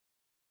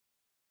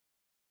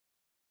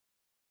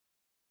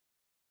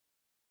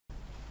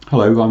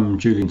Hello, I'm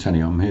Julian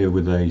Tenney. I'm here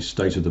with a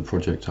state of the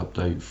project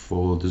update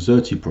for the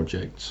Xerte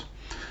project.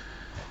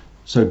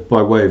 So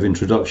by way of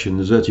introduction,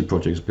 the Xerte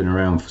project has been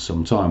around for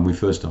some time. We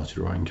first started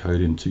writing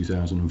code in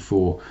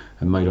 2004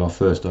 and made our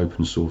first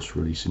open source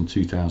release in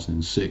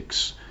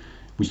 2006.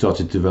 We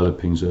started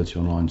developing Xerte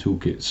Online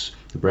toolkits,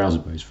 the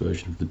browser-based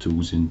version of the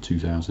tools, in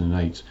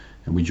 2008,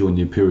 and we joined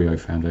the Apereo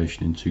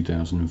Foundation in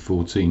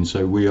 2014.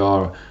 So we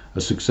are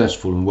a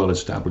successful and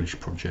well-established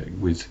project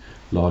with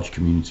large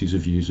communities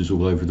of users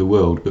all over the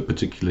world, but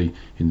particularly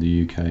in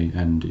the UK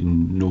and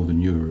in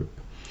Northern Europe.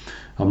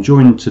 I'm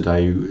joined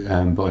today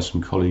by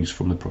some colleagues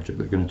from the project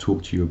that are going to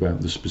talk to you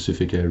about the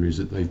specific areas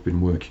that they've been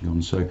working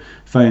on. So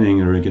Faye and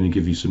Inga are going to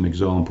give you some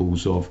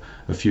examples of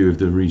a few of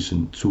the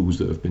recent tools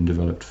that have been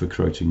developed for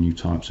creating new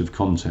types of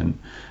content.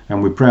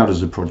 And we're proud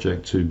as a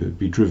project to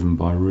be driven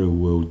by real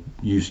world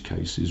use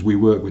cases. We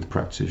work with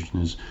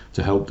practitioners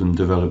to help them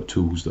develop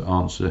tools that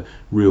answer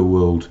real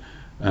world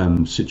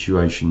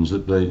situations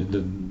that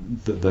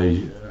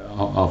they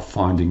are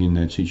finding in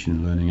their teaching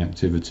and learning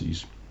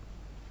activities.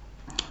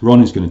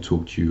 Ron is going to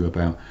talk to you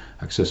about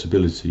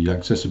accessibility.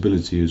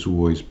 Accessibility has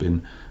always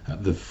been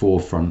at the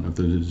forefront of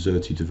the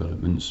Xerte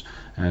developments,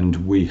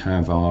 and we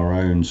have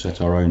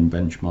set our own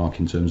benchmark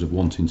in terms of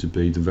wanting to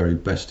be the very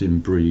best in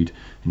breed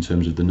in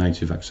terms of the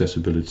native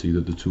accessibility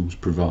that the tools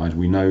provide.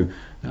 We know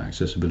that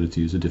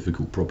accessibility is a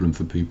difficult problem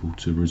for people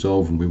to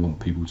resolve, and we want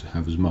people to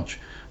have as much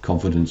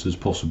confidence as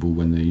possible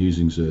when they're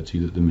using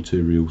Xerte that the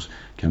materials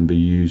can be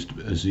used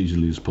as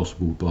easily as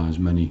possible by as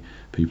many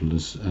people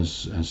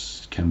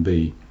as can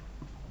be.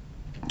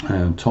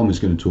 Tom is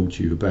going to talk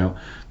to you about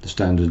the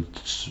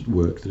standards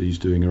work that he's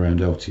doing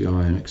around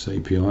LTI and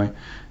XAPI,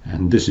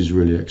 and this is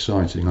really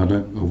exciting. I'm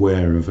not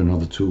aware of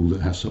another tool that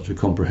has such a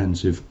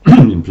comprehensive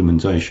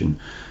implementation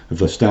of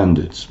the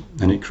standards,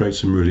 and it creates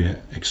some really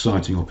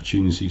exciting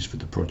opportunities for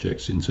the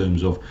projects in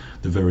terms of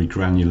the very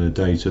granular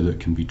data that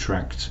can be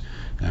tracked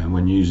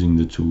when using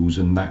the tools,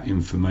 and that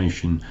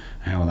information,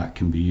 how that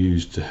can be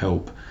used to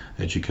help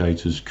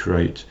educators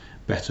create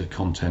better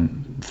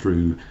content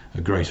through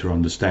a greater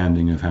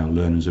understanding of how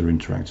learners are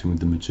interacting with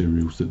the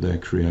materials that they're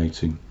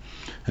creating.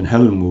 And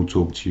Helen will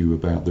talk to you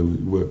about the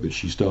work that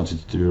she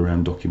started to do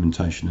around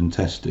documentation and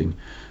testing.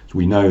 So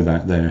we know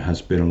that there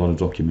has been a lot of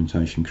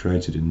documentation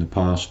created in the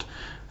past,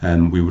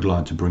 and we would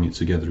like to bring it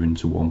together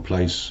into one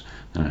place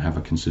and have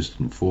a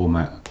consistent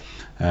format,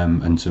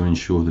 and to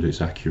ensure that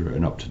it's accurate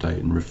and up to date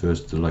and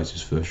refers to the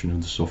latest version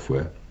of the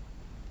software.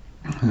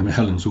 And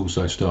Helen's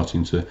also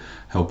starting to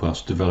help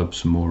us develop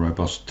some more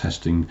robust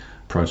testing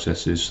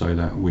processes so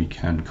that we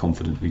can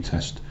confidently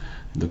test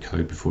the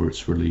code before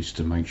it's released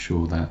to make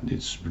sure that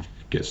it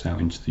gets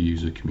out into the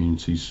user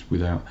communities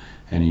without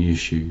any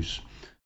issues.